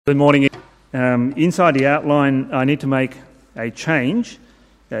Good morning. Inside the outline, I need to make a change.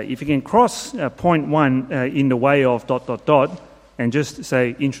 If you can cross point 1 in the way of ... and just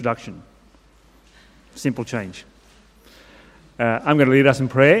say introduction. Simple change. I'm going to lead us in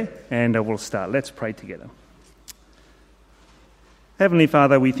prayer and we'll start. Let's pray together. Heavenly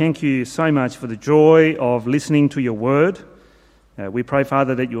Father, we thank you so much for the joy of listening to your word. We pray,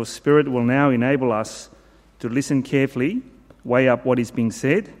 Father, that your Spirit will now enable us to listen carefully, weigh up what is being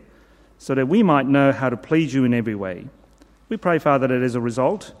said, so that we might know how to please you in every way. We pray, Father, that as a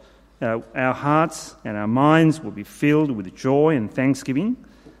result, our hearts and our minds will be filled with joy and thanksgiving,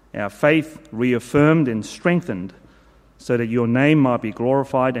 our faith reaffirmed and strengthened, so that your name might be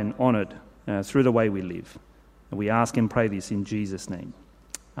glorified and honoured through the way we live. And we ask and pray this in Jesus' name.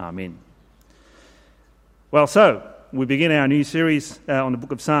 Amen. Well, so we begin our new series on the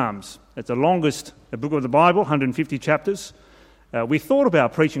book of Psalms. It's the longest book of the Bible, 150 chapters. We thought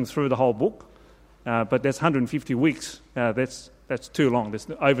about preaching through the whole book, but that's 150 weeks. That's too long. That's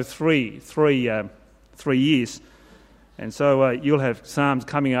over three years. And so you'll have Psalms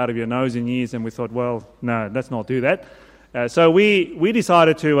coming out of your nose and ears, and we thought, well, no, let's not do that. So we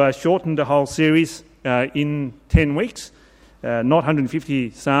decided to shorten the whole series in 10 weeks. Not 150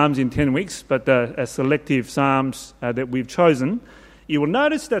 Psalms in 10 weeks, but a selective Psalms that we've chosen. You will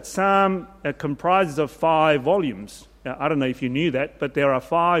notice that Psalm comprises of 5 volumes. I don't know if you knew that, but there are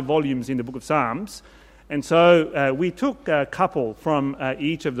 5 volumes in the book of Psalms. And so we took a couple from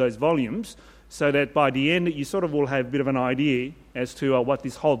each of those volumes so that by the end you sort of will have a bit of an idea as to what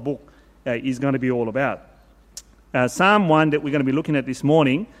this whole book is going to be all about. Psalm 1 that we're going to be looking at this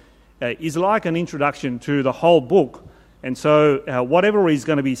morning is like an introduction to the whole book. And so whatever is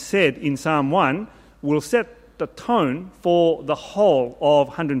going to be said in Psalm 1 will set the tone for the whole of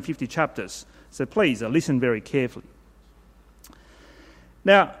 150 chapters. So please listen very carefully.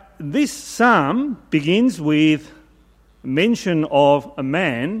 Now, this psalm begins with mention of a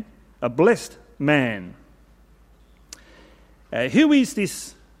man, a blessed man. Who is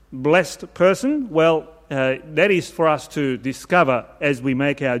this blessed person? Well, that is for us to discover as we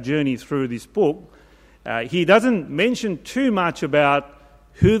make our journey through this book. He doesn't mention too much about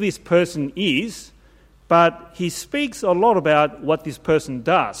who this person is, but he speaks a lot about what this person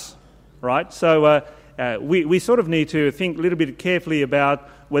does, right? So we sort of need to think a little bit carefully about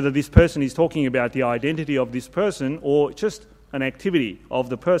whether this person is talking about the identity of this person or just an activity of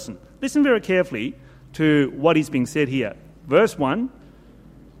the person. Listen very carefully to what is being said here. Verse 1,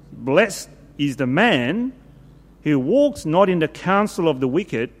 blessed is the man who walks not in the counsel of the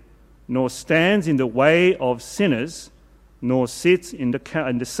wicked, nor stands in the way of sinners, nor sits in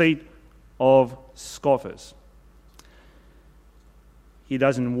the seat of scoffers. He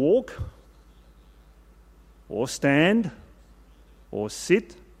doesn't walk or stand or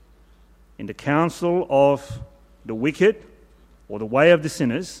sit in the counsel of the wicked or the way of the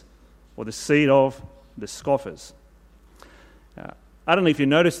sinners or the seat of the scoffers. I don't know if you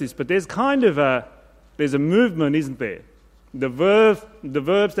noticed this, but there's kind of there's a movement, isn't there? The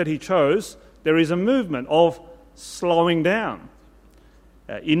verbs that he chose, there is a movement of slowing down.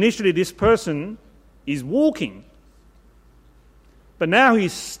 Initially, this person is walking, but now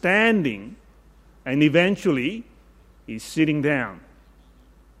he's standing, and eventually he's sitting down.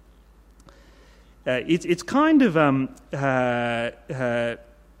 It's kind of a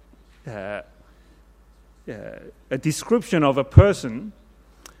description of a person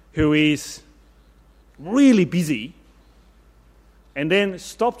who is really busy and then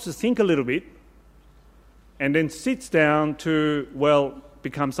stops to think a little bit and then sits down to,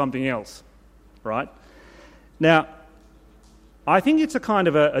 become something else, right? Now, I think it's a kind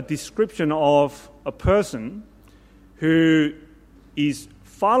of a description of a person who is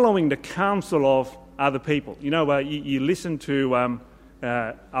following the counsel of other people. You know, you listen to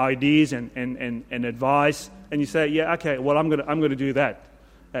ideas and advice, and you say, yeah, okay, well, I'm going to do that.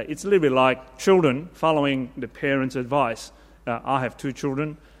 It's a little bit like children following the parents' advice. I have 2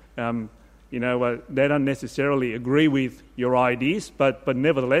 children. They don't necessarily agree with your ideas, but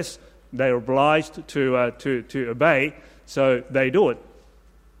nevertheless, they're obliged to obey, so they do it.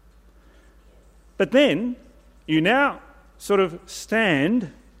 But then, you now sort of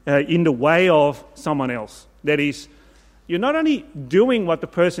stand in the way of someone else. That is, you're not only doing what the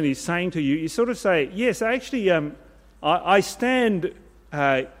person is saying to you, you sort of say, yes, actually, I stand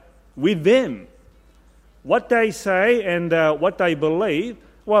with them. What they say and what they believe,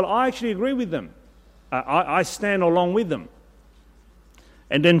 well, I actually agree with them. I stand along with them.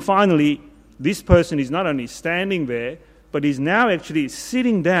 And then finally, this person is not only standing there, but is now actually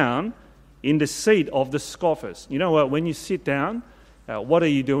sitting down in the seat of the scoffers. You know what? When you sit down, what are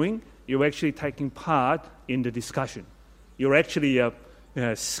you doing? You're actually taking part in the discussion. You're actually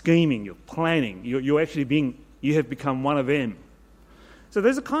scheming, you're planning, you have become one of them. So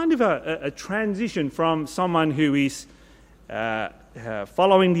there's a kind of a transition from someone who is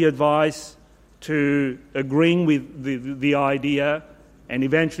following the advice to agreeing with the idea and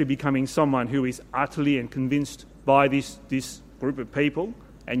eventually becoming someone who is utterly and convinced by this group of people,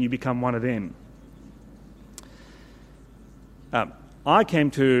 and you become one of them. I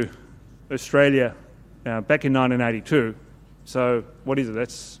came to Australia back in 1982, so what is it?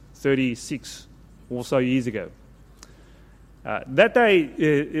 That's 36 or so years ago. That day,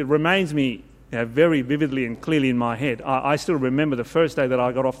 it remains me very vividly and clearly in my head. I still remember the first day that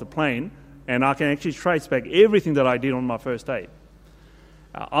I got off the plane, and I can actually trace back everything that I did on my first day.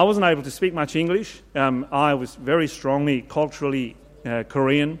 I wasn't able to speak much English. I was very strongly culturally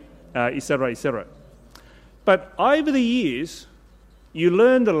Korean, etc., etc. But over the years, you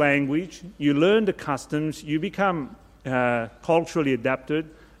learn the language, you learn the customs, you become culturally adapted,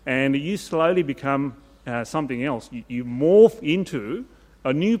 and you slowly become something else. You morph into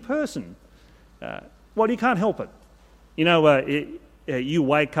a new person. Well, you can't help it. You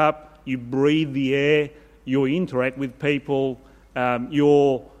wake up, you breathe the air, you interact with people,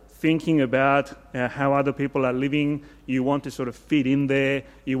 you're thinking about how other people are living, you want to sort of fit in there,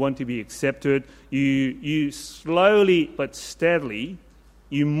 you want to be accepted. You slowly but steadily,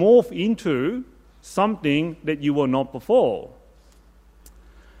 you morph into something that you were not before.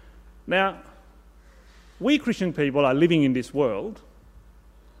 Now, we Christian people are living in this world,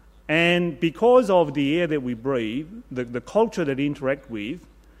 and because of the air that we breathe, the culture that we interact with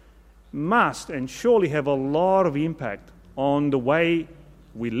must and surely have a lot of impact on the way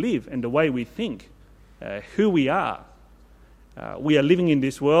we live and the way we think, who we are. We are living in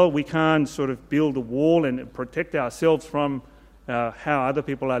this world. We can't sort of build a wall and protect ourselves from how other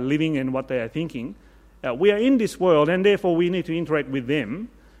people are living and what they are thinking. We are in this world, and therefore we need to interact with them.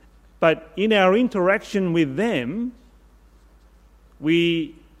 But in our interaction with them,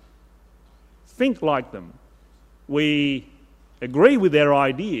 we think like them. We agree with their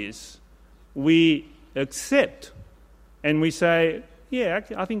ideas. We accept, and we say, yeah,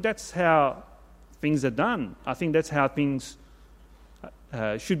 I think that's how things are done. I think that's how things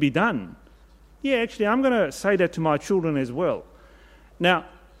should be done. Yeah, actually, I'm going to say that to my children as well. Now,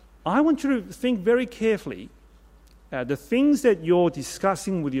 I want you to think very carefully. The things that you're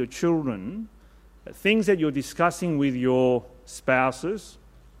discussing with your children, things that you're discussing with your spouses,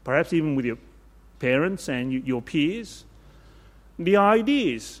 perhaps even with your parents and your peers, the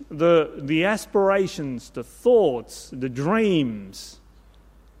ideas, the aspirations, the thoughts, the dreams,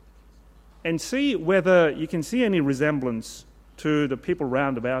 and see whether you can see any resemblance to the people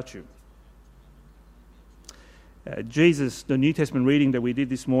round about you. Jesus, the New Testament reading that we did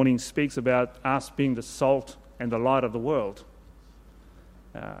this morning, speaks about us being the salt and the light of the world.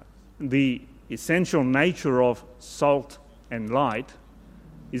 The essential nature of salt and light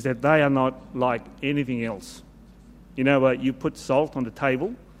is that they are not like anything else. You put salt on the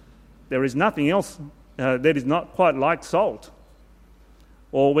table, there is nothing else that is not quite like salt.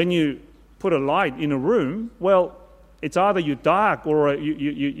 Or when you put a light in a room, well, it's either you're dark or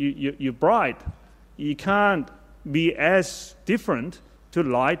you're bright. You can't be as different to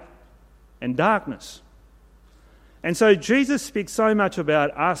light and darkness. And so Jesus speaks so much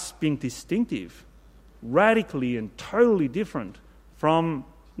about us being distinctive, radically and totally different from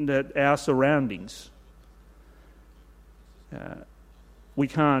our surroundings. We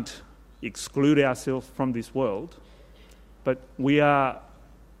can't exclude ourselves from this world, but we are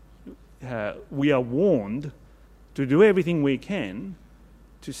warned to do everything we can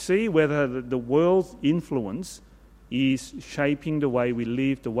to see whether the world's influence is shaping the way we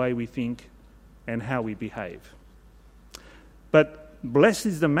live, the way we think, and how we behave. But blessed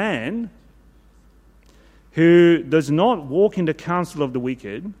is the man who does not walk in the counsel of the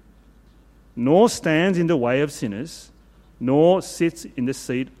wicked, nor stands in the way of sinners, nor sits in the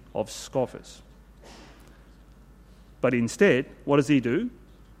seat of scoffers. But instead, what does he do?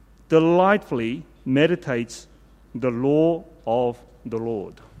 Delightfully meditates the law of the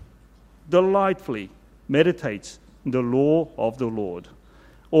Lord. Delightfully meditates the law of the Lord.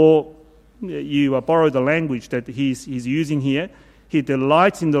 Or you borrow the language that he's using here. He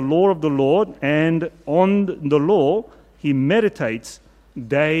delights in the law of the Lord, and on the law he meditates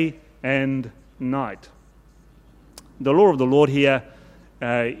day and night. The law of the Lord here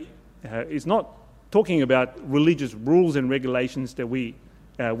is not talking about religious rules and regulations that we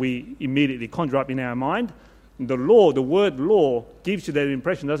immediately conjure up in our mind. The law, the word law, gives you that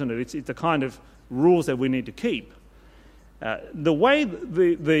impression, doesn't it? It's the kind of rules that we need to keep. The way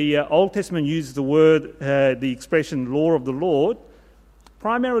the Old Testament uses the word, the expression law of the Lord,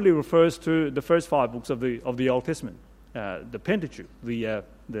 primarily refers to the first 5 books of the Old Testament, the Pentateuch,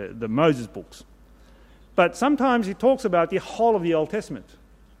 the Moses books. But sometimes it talks about the whole of the Old Testament.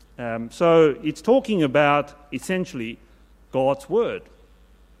 So it's talking about, essentially, God's Word.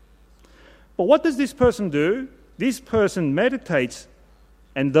 But what does this person do? This person meditates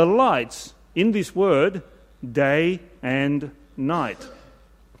and delights in this Word day and night.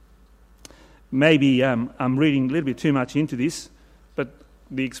 Maybe I'm reading a little bit too much into this, but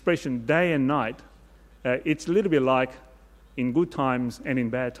the expression day and night, it's a little bit like in good times and in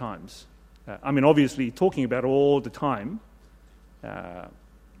bad times. Obviously talking about all the time,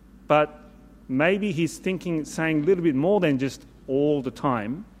 but maybe he's saying a little bit more than just all the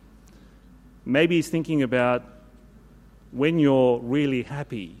time. Maybe he's thinking about when you're really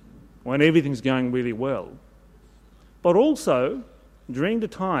happy, when everything's going really well, but also during the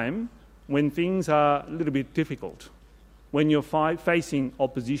time when things are a little bit difficult, when you're facing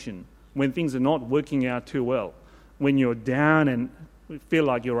opposition, when things are not working out too well, when you're down and feel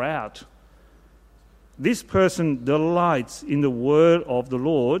like you're out. This person delights in the word of the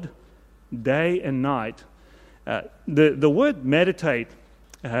Lord day and night. The word meditate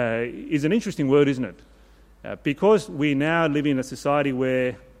is an interesting word, isn't it? Because we now live in a society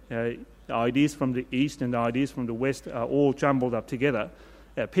where ideas from the East and ideas from the West are all jumbled up together,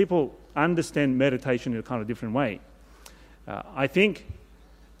 people understand meditation in a kind of different way. I think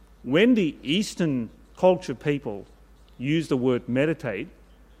when the Eastern culture people use the word meditate,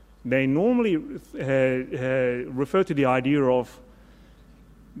 they normally refer to the idea of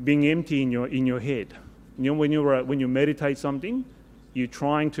being empty in your head. You know, when you meditate something, you're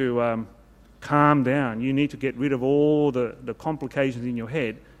trying to calm down. You need to get rid of all the complications in your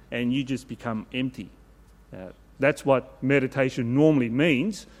head, and you just become empty. That's what meditation normally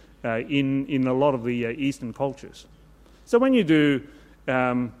means in a lot of the Eastern cultures. So when you do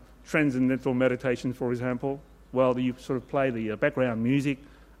transcendental meditation, for example, well, you sort of play the background music,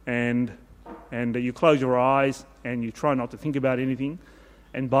 and you close your eyes and you try not to think about anything,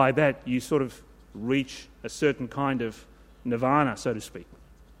 and by that you sort of reach a certain kind of nirvana, so to speak.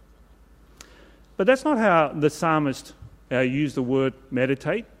 But that's not how the psalmist used the word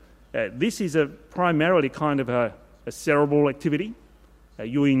meditate. This is primarily kind of a cerebral activity.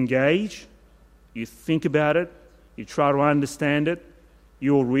 You engage, you think about it, you try to understand it,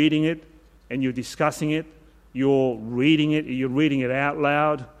 you're reading it and you're discussing it, you're reading it out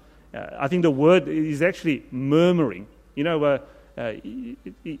loud. I think the word is actually murmuring. You know,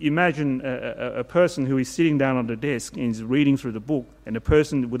 imagine a person who is sitting down on the desk and is reading through the book, and the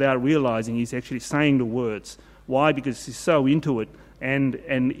person, without realizing, is actually saying the words. Why? Because he's so into it, and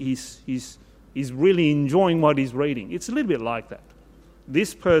he's really enjoying what he's reading. It's a little bit like that.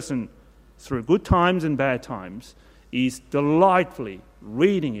 This person, through good times and bad times, is delightfully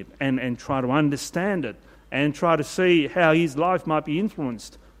reading it and try to understand it and try to see how his life might be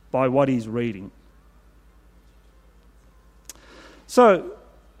influenced by what he's reading. So,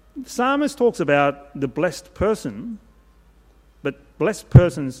 the psalmist talks about the blessed person, but blessed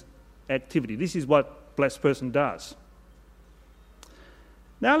person's activity. This is what blessed person does.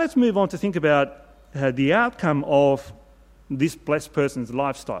 Now let's move on to think about the outcome of this blessed person's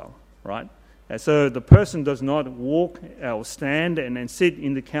lifestyle, right? So the person does not walk or stand and sit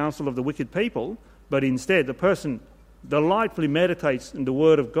in the counsel of the wicked people, but instead the person delightfully meditates in the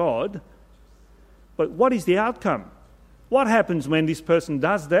Word of God. But what is the outcome? What happens when this person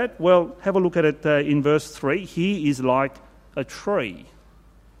does that? Well, have a look at it in verse 3. He is like a tree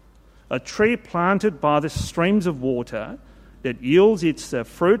planted by the streams of water that yields its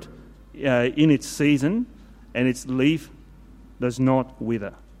fruit in its season, and its leaf does not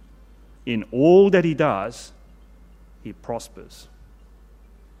wither. In all that he does, he prospers.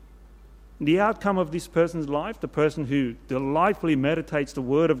 The outcome of this person's life, the person who delightfully meditates the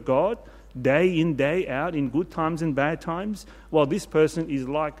Word of God day in, day out, in good times and bad times, well, this person is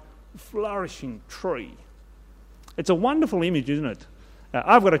like a flourishing tree. It's a wonderful image, isn't it?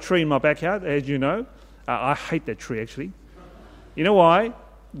 I've got a tree in my backyard, as you know. I hate that tree, actually. You know why?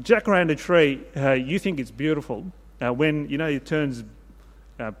 Jacaranda tree, you think it's beautiful. When, it turns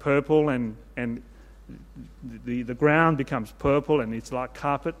purple and the ground becomes purple and it's like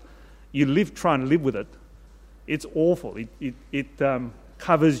carpet, you try and live with it. It's awful. It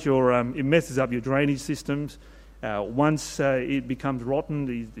covers it messes up your drainage systems. Once it becomes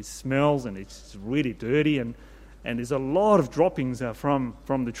rotten, it smells and it's really dirty, and there's a lot of droppings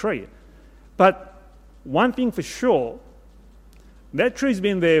from the tree. But one thing for sure, that tree's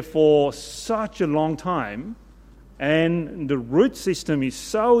been there for such a long time, and the root system is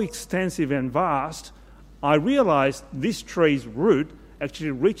so extensive and vast, I realised this tree's root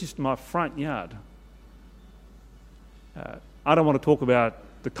actually reaches my front yard. I don't want to talk about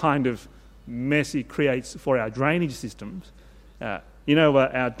the kind of mess it creates for our drainage systems. Our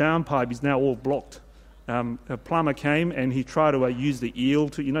downpipe is now all blocked. A plumber came and he tried to use the eel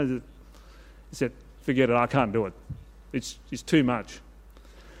to, he said, forget it, I can't do it. It's too much.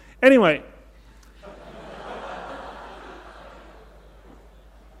 Anyway,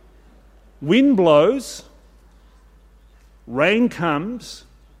 wind blows, rain comes,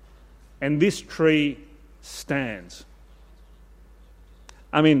 and this tree stands.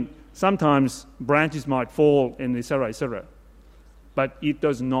 I mean, sometimes branches might fall and etc., but it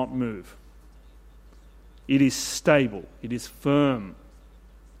does not move. It is stable, it is firm,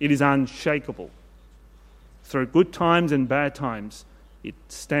 it is unshakable. Through good times and bad times, it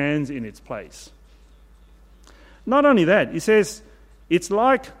stands in its place. Not only that, it says it's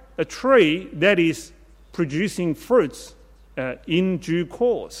like a tree that is producing fruits in due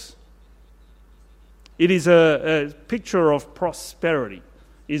course. It is a picture of prosperity.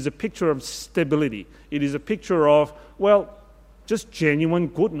 It is a picture of stability. It is a picture of, just genuine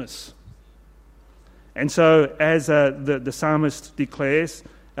goodness. And so, as the psalmist declares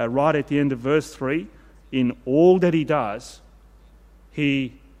right at the end of verse 3, in all that he does,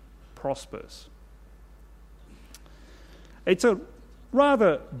 he prospers. It's a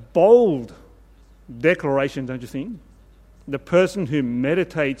rather bold declaration, don't you think? The person who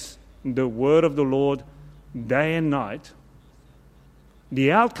meditates the word of the Lord day and night,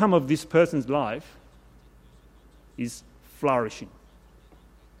 the outcome of this person's life is flourishing.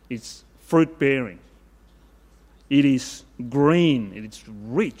 It's fruit-bearing. It is green. It is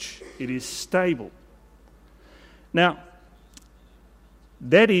rich. It is stable. Now,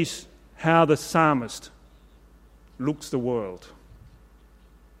 that is how the psalmist looks the world.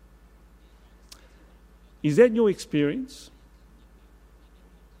 Is that your experience?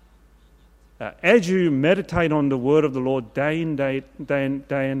 As you meditate on the word of the Lord day in, day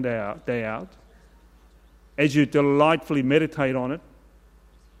out, as you delightfully meditate on it,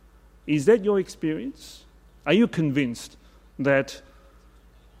 is that your experience? Are you convinced that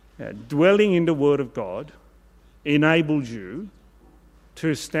dwelling in the word of God enables you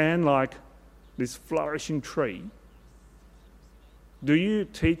to stand like this flourishing tree? Do you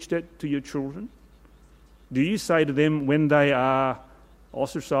teach that to your children? Do you say to them when they are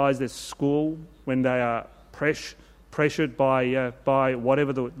ostracised at school, when they are pressured by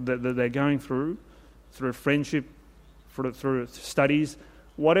whatever they're going through friendship, through studies,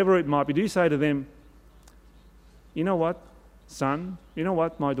 whatever it might be, do you say to them, you know what, son, you know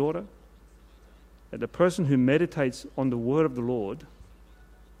what, my daughter, that the person who meditates on the word of the Lord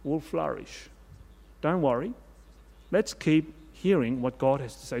will flourish. Don't worry. Let's keep hearing what God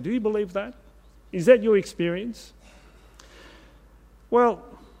has to say. Do you believe that? Is that your experience? Well,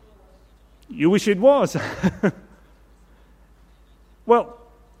 you wish it was. Well,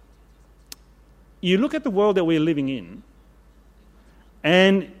 you look at the world that we're living in,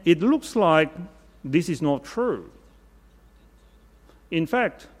 and it looks like this is not true. In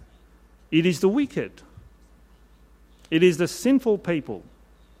fact, it is the wicked. It is the sinful people.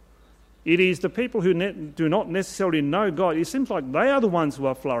 It is the people who do not necessarily know God. It seems like they are the ones who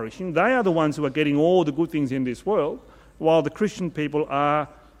are flourishing. They are the ones who are getting all the good things in this world, while the Christian people are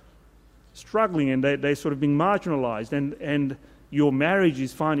struggling and they're sort of being marginalised. And your marriage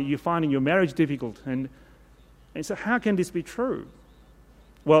you're finding your marriage difficult. And so how can this be true?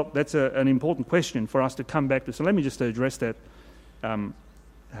 Well, that's an important question for us to come back to. So let me just address that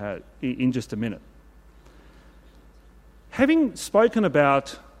in just a minute. Having spoken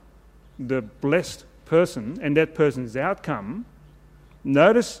about the blessed person and that person's outcome,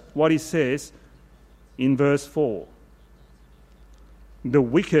 notice what he says in verse 4. The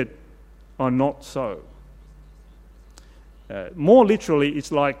wicked are not so. More literally,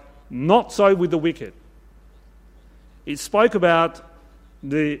 it's like, not so with the wicked. It spoke about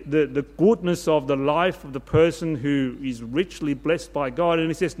the goodness of the life of the person who is richly blessed by God, and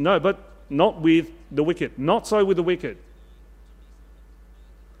he says, no, but not with the wicked. Not so with the wicked.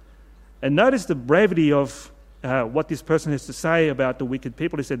 And notice the brevity of what this person has to say about the wicked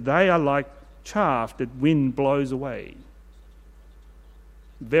people. He said, they are like chaff that wind blows away.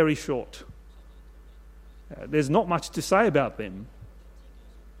 Very short. There's not much to say about them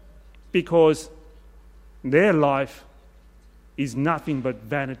because their life is nothing but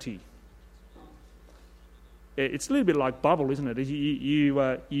vanity. It's a little bit like bubble, isn't it?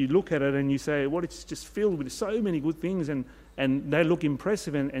 You look at it and you say, well, it's just filled with so many good things and they look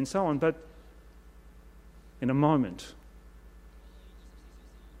impressive and so on, but in a moment,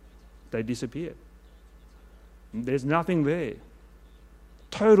 they disappear. There's nothing there.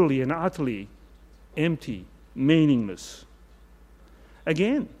 Totally and utterly empty, meaningless.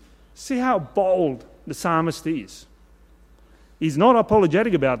 Again, see how bold the psalmist is. He's not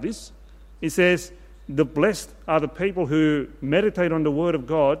apologetic about this. He says, the blessed are the people who meditate on the word of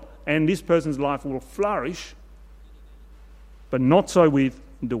God, and this person's life will flourish, but not so with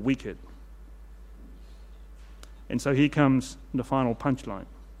the wicked. And so here comes the final punchline.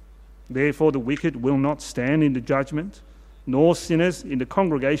 Therefore the wicked will not stand in the judgment, nor sinners in the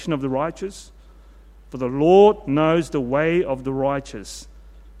congregation of the righteous. For the Lord knows the way of the righteous,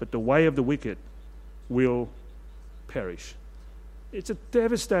 but the way of the wicked will perish. It's a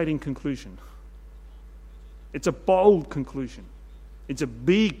devastating conclusion. It's a bold conclusion. It's a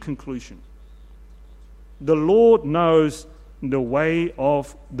big conclusion. The Lord knows the way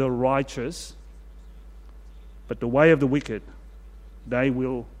of the righteous, but the way of the wicked, they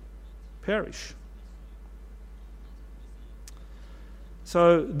will perish.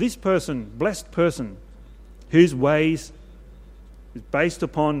 So this person, blessed person, whose ways is based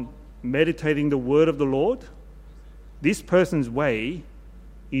upon meditating the word of the Lord, this person's way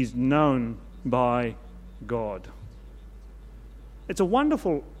is known by God. It's a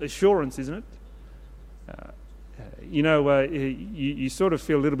wonderful assurance, isn't it? You sort of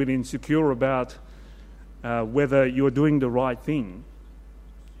feel a little bit insecure about whether you're doing the right thing.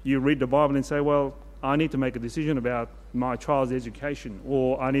 You read the Bible and say, well, I need to make a decision about my child's education,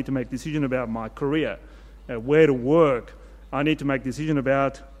 or I need to make a decision about my career, where to work. I need to make a decision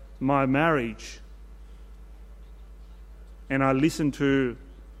about my marriage. And I listen to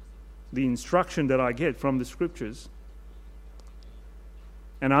the instruction that I get from the scriptures,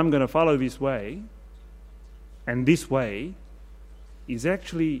 and I'm going to follow this way, and this way is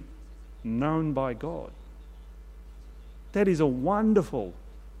actually known by God. That is a wonderful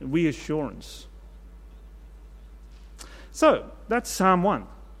reassurance. So, that's Psalm 1.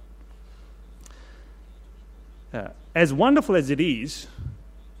 As wonderful as it is,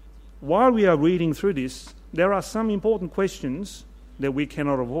 while we are reading through this, there are some important questions that we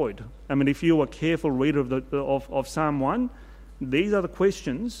cannot avoid. I mean, if you are a careful reader of Psalm 1, these are the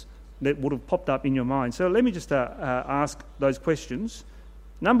questions that would have popped up in your mind. So let me just ask those questions.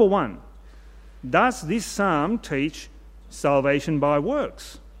 Number one, does this psalm teach salvation by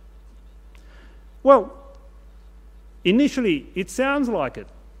works? Well, initially it sounds like it,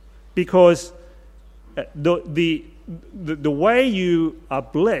 because the way you are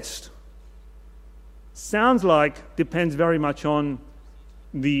blessed sounds like depends very much on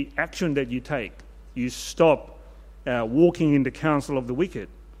the action that you take. You stop walking in the counsel of the wicked,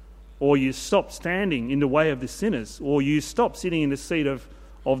 or you stop standing in the way of the sinners, or you stop sitting in the seat of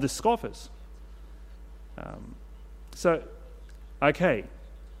the scoffers.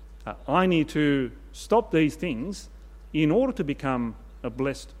 I need to stop these things in order to become a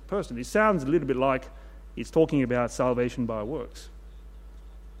blessed person. It sounds a little bit like it's talking about salvation by works.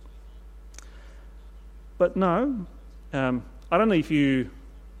 But no, I don't know if you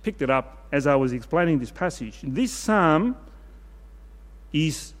picked it up as I was explaining this passage. This psalm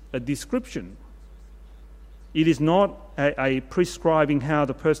is a description. It is not a prescribing how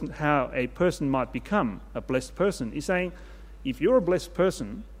a person might become a blessed person. It's saying, if you're a blessed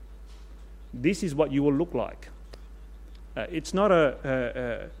person, this is what you will look like. It's not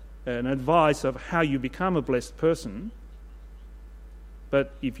an advice of how you become a blessed person,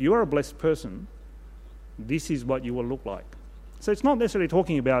 but if you are a blessed person, this is what you will look like. So it's not necessarily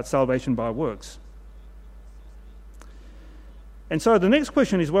talking about salvation by works. And so the next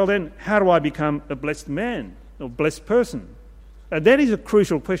question is, well then, how do I become a blessed man or blessed person? That is a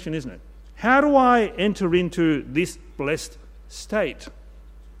crucial question, isn't it? How do I enter into this blessed state?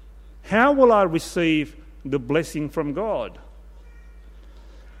 How will I receive the blessing from God?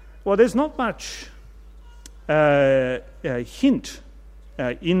 Well, there's not much hint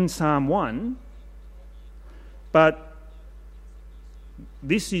in Psalm 1, but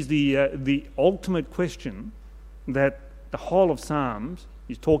this is the ultimate question that the whole of Psalms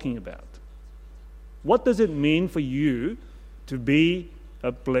is talking about. What does it mean for you to be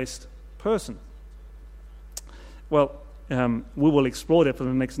a blessed person? Well, we will explore that for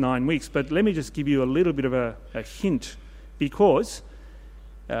the next 9 weeks, but let me just give you a little bit of a hint, because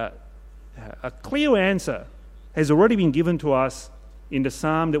a clear answer has already been given to us in the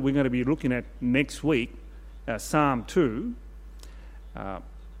psalm that we're going to be looking at next week, Psalm 2.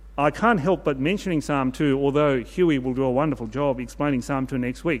 I can't help but mentioning Psalm 2, although Huey will do a wonderful job explaining Psalm 2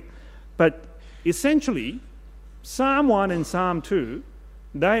 next week. But essentially, Psalm 1 and Psalm 2,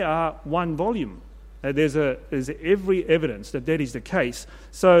 they are one volume. There's every evidence that is the case.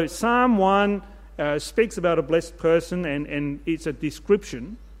 So Psalm 1 speaks about a blessed person, and it's a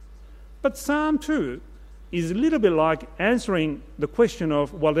description. But Psalm 2 is a little bit like answering the question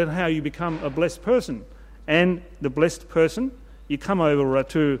of, well, then how you become a blessed person. And the blessed person, you come over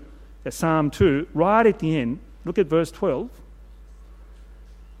to Psalm 2, right at the end, look at verse 12.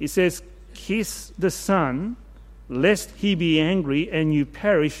 It says, "Kiss the Son, lest he be angry and you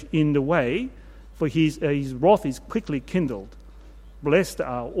perish in the way, for his wrath is quickly kindled. Blessed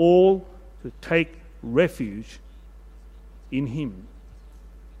are all who take refuge in him."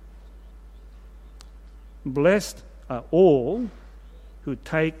 Blessed are all who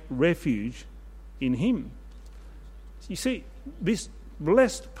take refuge in him. You see, this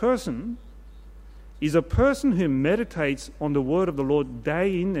blessed person is a person who meditates on the word of the Lord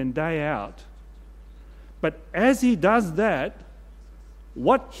day in and day out. But as he does that,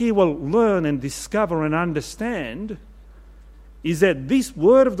 what he will learn and discover and understand is that this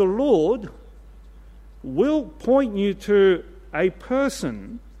word of the Lord will point you to a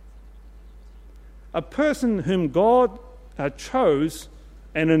person whom God chose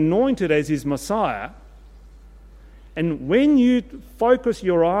and anointed as his Messiah. And when you focus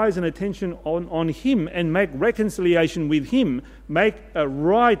your eyes and attention on him and make reconciliation with him, make a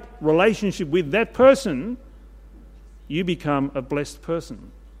right relationship with that person, you become a blessed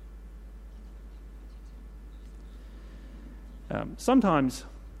person. Sometimes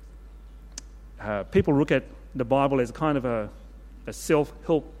people look at the Bible as kind of a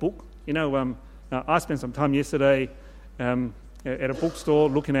self-help book. You know, I spent some time yesterday at a bookstore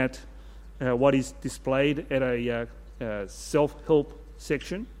looking at what is displayed at a self-help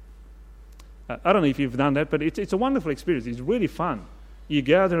section. I don't know if you've done that, but it's a wonderful experience. It's really fun. You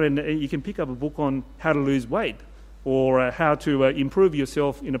go there and you can pick up a book on how to lose weight, or how to improve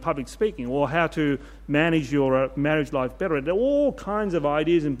yourself in a public speaking, or how to manage your marriage life better. There are all kinds of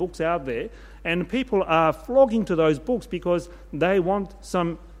ideas and books out there, and people are flocking to those books because they want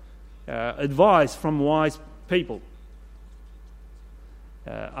some advice from wise people.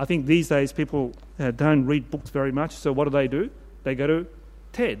 I think these days people don't read books very much, so what do? They go to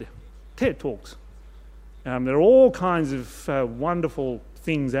TED Talks. There are all kinds of wonderful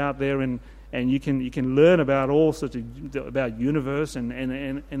things out there, and you can learn about all sorts of, about universe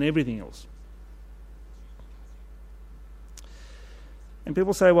and everything else. And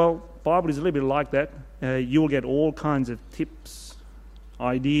people say, well, Bible is a little bit like that. You will get all kinds of tips,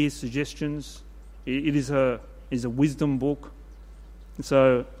 ideas, suggestions. It is a wisdom book.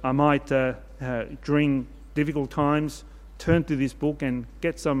 So I might, during difficult times, turn to this book and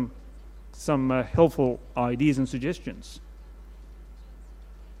get some helpful ideas and suggestions.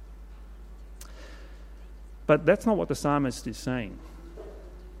 But that's not what the psalmist is saying.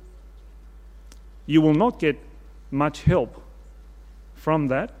 You will not get much help from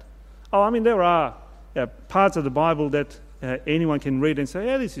that. Oh, I mean, there are parts of the Bible that anyone can read and say,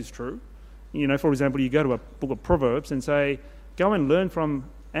 yeah, this is true. You know, for example, you go to a book of Proverbs and say, go and learn from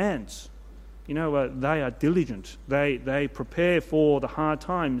ants. You know, they are diligent. They prepare for the hard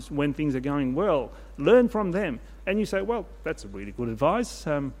times when things are going well. Learn from them. And you say, well, that's a really good advice.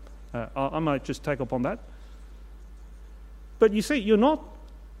 I might just take up on that. But you see, you're not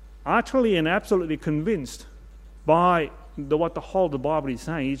utterly and absolutely convinced by what the whole of the Bible is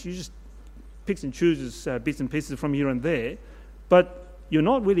saying. You just picks and chooses bits and pieces from here and there, but you're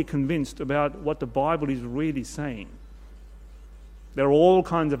not really convinced about what the Bible is really saying. There are all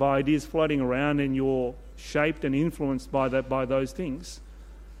kinds of ideas floating around, and you're shaped and influenced by those things.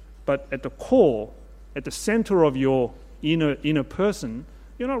 But at the core, at the center of your inner person,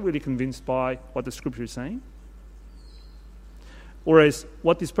 you're not really convinced by what the Scripture is saying. Whereas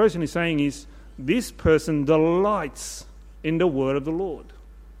what this person is saying is, this person delights in the word of the Lord.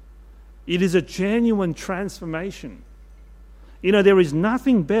 It is a genuine transformation. You know, there is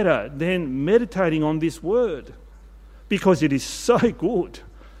nothing better than meditating on this word, because it is so good,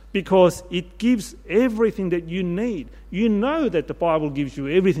 because it gives everything that you need. You know that the Bible gives you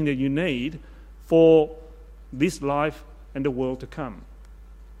everything that you need for this life and the world to come.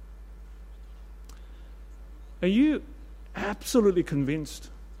 Are you absolutely convinced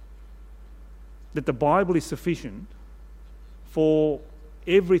that the Bible is sufficient for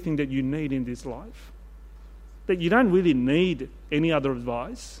everything that you need in this life? That you don't really need any other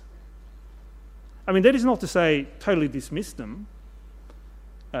advice? I mean, that is not to say totally dismiss them.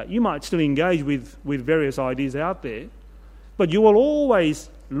 You might still engage with various ideas out there, but you will always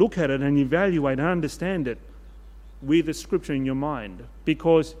look at it and evaluate and understand it with the Scripture in your mind,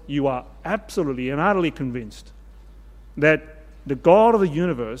 because you are absolutely and utterly convinced that the God of the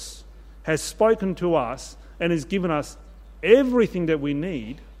universe has spoken to us and has given us everything that we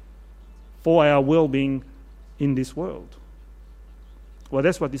need for our well-being in this world. Well,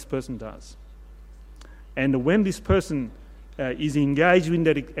 that's what this person does. And when this person is engaged in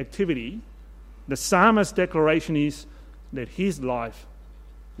that activity, the psalmist's declaration is that his life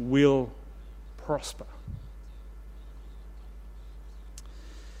will prosper.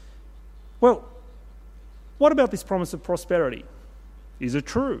 Well, what about this promise of prosperity? Is it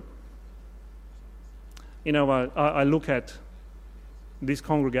true? You know, I look at this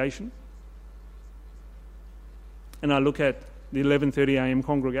congregation and I look at the 11:30 a.m.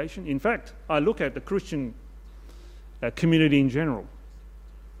 congregation. In fact, I look at the Christian community in general.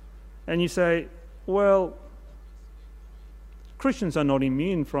 And you say, well, Christians are not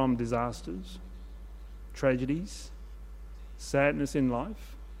immune from disasters, tragedies, sadness in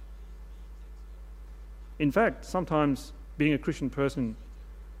life. In fact, sometimes being a Christian person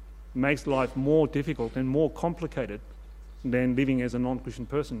makes life more difficult and more complicated than living as a non-Christian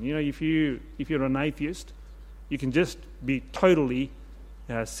person. You know, if you're an atheist, you can just be totally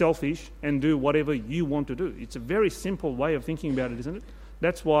selfish and do whatever you want to do. It's a very simple way of thinking about it, isn't it?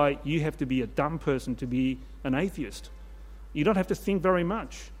 That's why you have to be a dumb person to be an atheist. You don't have to think very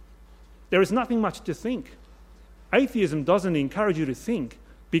much. There is nothing much to think. Atheism doesn't encourage you to think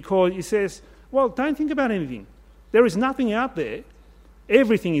because it says, well, don't think about anything. There is nothing out there.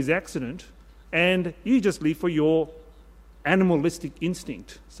 Everything is accident, and you just live for your animalistic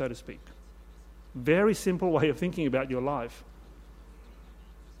instinct, so to speak. Very simple way of thinking about your life.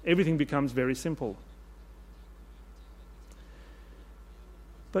 Everything becomes very simple.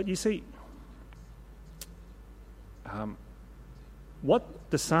 But you see, what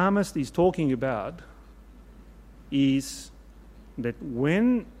the psalmist is talking about is that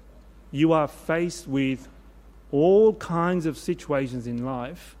when you are faced with all kinds of situations in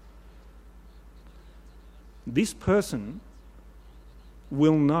life, this person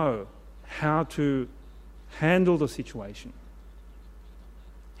will know how to handle the situation,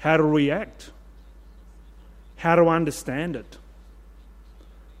 how to react, how to understand it,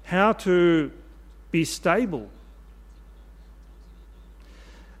 how to be stable.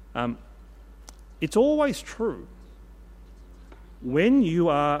 It's always true when you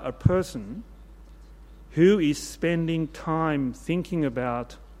are a person who is spending time thinking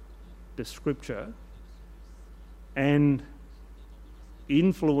about the Scripture and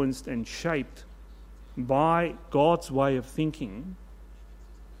influenced and shaped by God's way of thinking,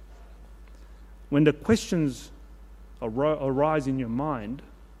 when the questions arise in your mind,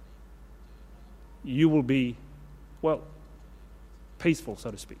 you will be, well, peaceful,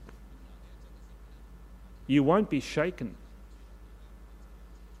 so to speak. You won't be shaken.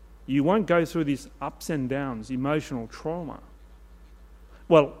 You won't go through these ups and downs, emotional trauma.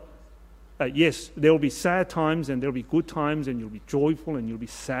 Well, yes, there will be sad times and there will be good times, and you'll be joyful and you'll be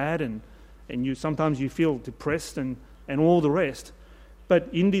sad, and sometimes you feel depressed and all the rest. But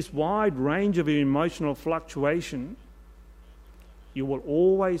in this wide range of emotional fluctuation, you will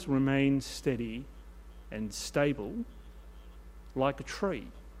always remain steady and stable like a tree,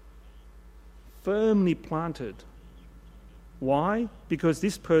 firmly planted. Why? Because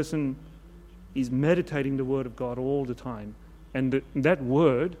this person is meditating the Word of God all the time, and that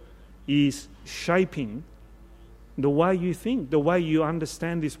Word is shaping the way you think, the way you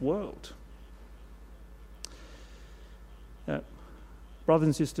understand this world. Brothers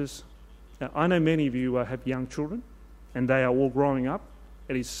and sisters, I know many of you have young children, and they are all growing up.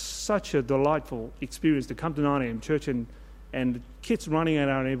 It is such a delightful experience to come to 9 a.m. church and kids running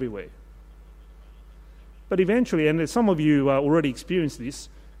around everywhere. But eventually, and some of you already experienced this,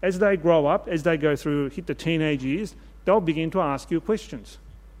 as they grow up, as they hit the teenage years, they'll begin to ask you questions.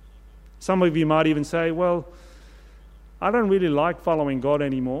 Some of you might even say, well, I don't really like following God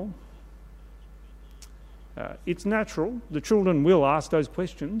anymore. It's natural. The children will ask those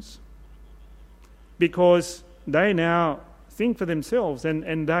questions because they now think for themselves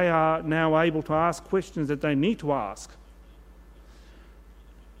and they are now able to ask questions that they need to ask.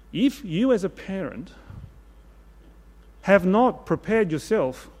 If you as a parent have not prepared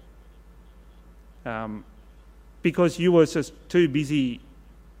yourself because you were just too busy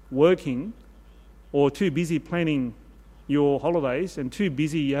working or too busy planning your holidays and too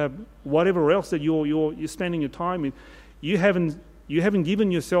busy whatever else that you're spending your time with, you haven't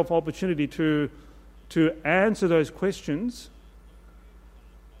given yourself opportunity to answer those questions,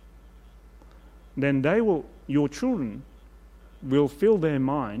 then your children will fill their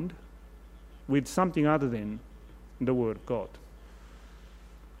mind with something other than the Word of God.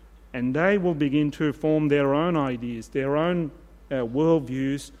 And they will begin to form their own ideas, their own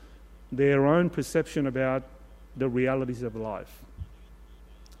worldviews their own perception about the realities of life.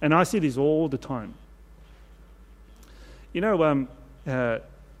 And I see this all the time. You know,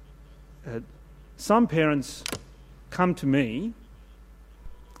 some parents come to me,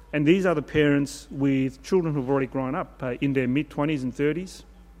 and these are the parents with children who've already grown up in their mid-20s and 30s,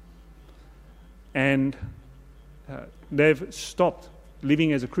 and they've stopped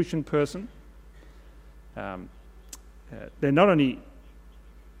living as a Christian person. They're not only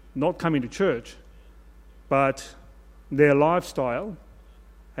not coming to church, but their lifestyle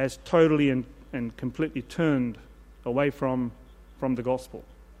has totally and completely turned away from the gospel.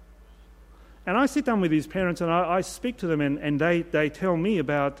 And I sit down with these parents and I speak to them, and they tell me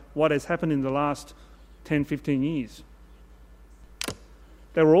about what has happened in the last 10, 15 years.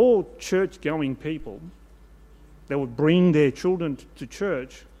 They were all church-going people. They would bring their children to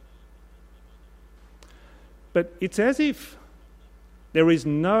church. But it's as if there is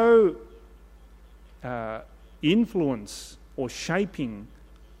no influence or shaping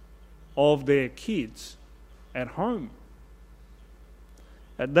of their kids at home.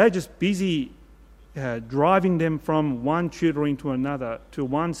 They're just busy driving them from one tutoring to another, to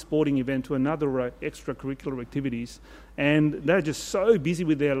one sporting event, to another extracurricular activities, and they're just so busy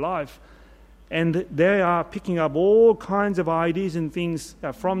with their life, and they are picking up all kinds of ideas and things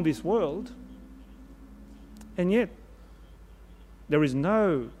from this world, and yet there is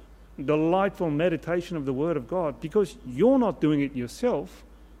no delightful meditation of the Word of God. Because you're not doing it yourself,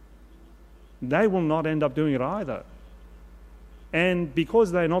 they will not end up doing it either. And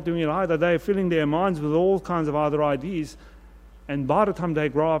because they're not doing it either, they're filling their minds with all kinds of other ideas, and by the time they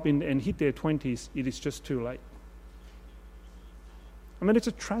grow up and hit their 20s, it is just too late. I mean, it's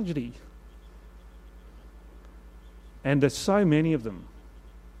a tragedy. And there's so many of them.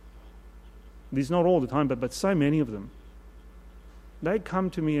 There's not all the time, but so many of them. They come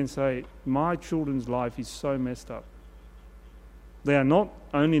to me and say, my children's life is so messed up. They are not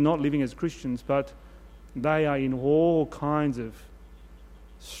only not living as Christians, but they are in all kinds of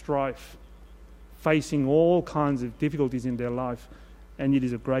strife, facing all kinds of difficulties in their life, and it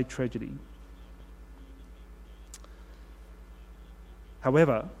is a great tragedy.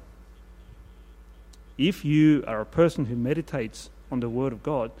 However, if you are a person who meditates on the Word of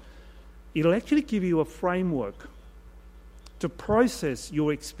God, it'll actually give you a framework to process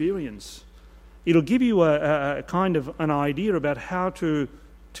your experience. It'll give you a kind of an idea about how to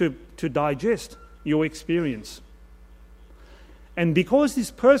digest your experience. And because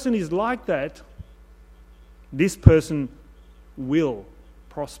this person is like that, this person will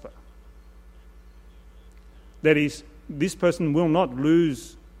prosper. That is, this person will not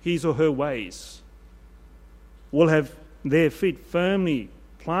lose his or her ways, will have their feet firmly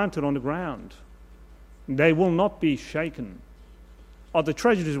planted on the ground. They will not be shaken. Oh, the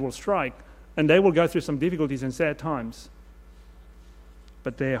tragedies will strike, and they will go through some difficulties and sad times,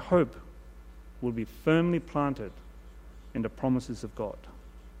 but their hope will be firmly planted in the promises of God.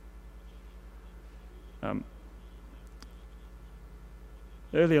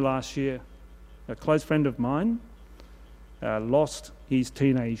 Earlier last year, a close friend of mine lost his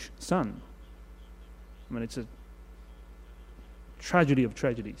teenage son. I mean, it's a tragedy of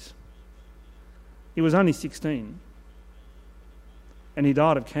tragedies. He was only 16, and he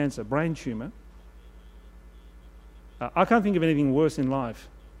died of cancer, brain tumour. I can't think of anything worse in life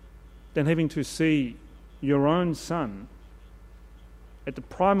than having to see your own son at the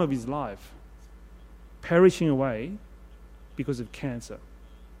prime of his life perishing away because of cancer.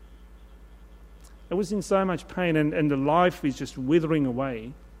 It was in so much pain, and the life is just withering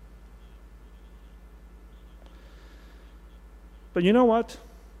away. But you know what?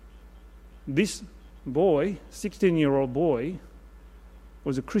 This boy, 16-year-old boy,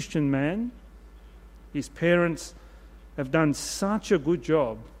 was a Christian man. His parents have done such a good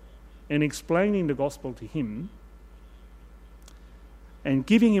job in explaining the gospel to him and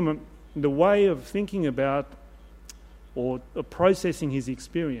giving him the way of thinking about or processing his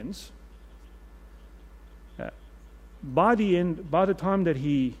experience. By the time that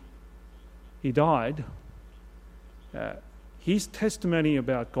he died, his testimony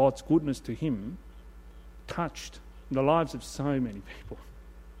about God's goodness to him touched the lives of so many people.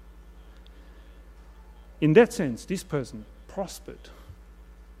 In that sense, this person prospered.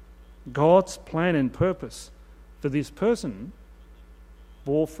 God's plan and purpose for this person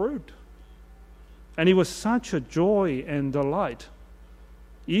bore fruit. And it was such a joy and delight,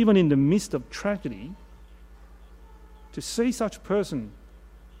 even in the midst of tragedy, to see such a person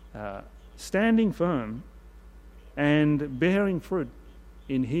standing firm and bearing fruit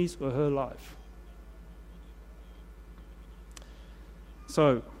in his or her life.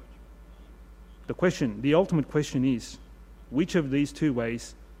 So, the ultimate question is, which of these two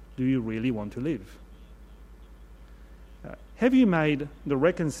ways do you really want to live? Have you made the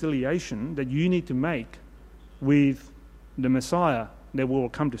reconciliation that you need to make with the Messiah that we'll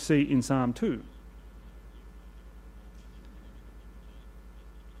come to see in Psalm 2?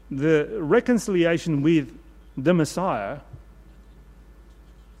 The reconciliation with the Messiah,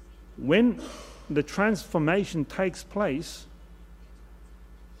 when the transformation takes place,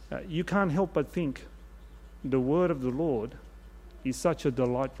 you can't help but think the word of the Lord is such a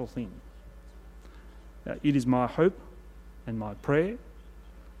delightful thing. It is my hope and my prayer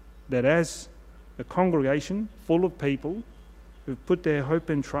that as a congregation full of people who've put their hope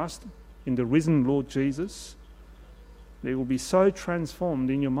and trust in the risen Lord Jesus, they will be so transformed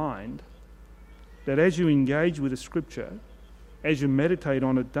in your mind that as you engage with the Scripture, as you meditate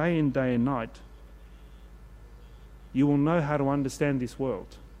on it day in, day and night, you will know how to understand this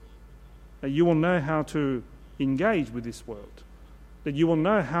world. That you will know how to engage with this world. That you will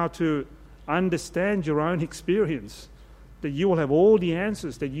know how to understand your own experience. That you will have all the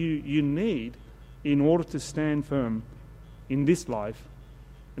answers that you need in order to stand firm in this life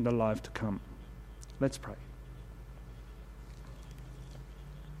and the life to come. Let's pray.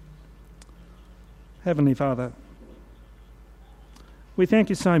 Heavenly Father, we thank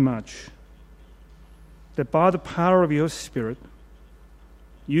you so much that by the power of your Spirit,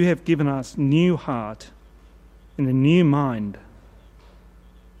 you have given us new heart and a new mind.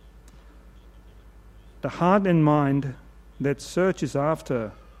 The heart and mind that searches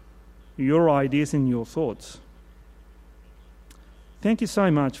after your ideas and your thoughts. Thank you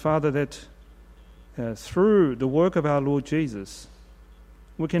so much, Father, that through the work of our Lord Jesus,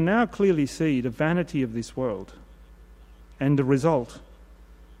 we can now clearly see the vanity of this world and the result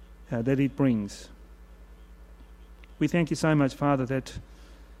that it brings. We thank you so much, Father, that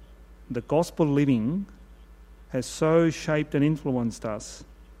the gospel living has so shaped and influenced us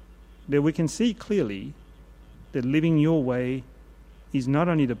that we can see clearly that living your way is not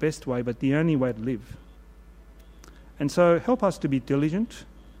only the best way, but the only way to live. And so help us to be diligent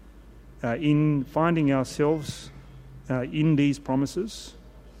in finding ourselves in these promises.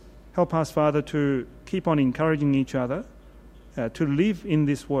 Help us, Father, to keep on encouraging each other to live in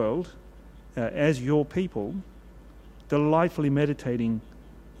this world as your people, delightfully meditating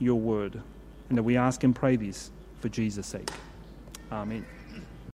your word. And that we ask and pray this for Jesus' sake. Amen.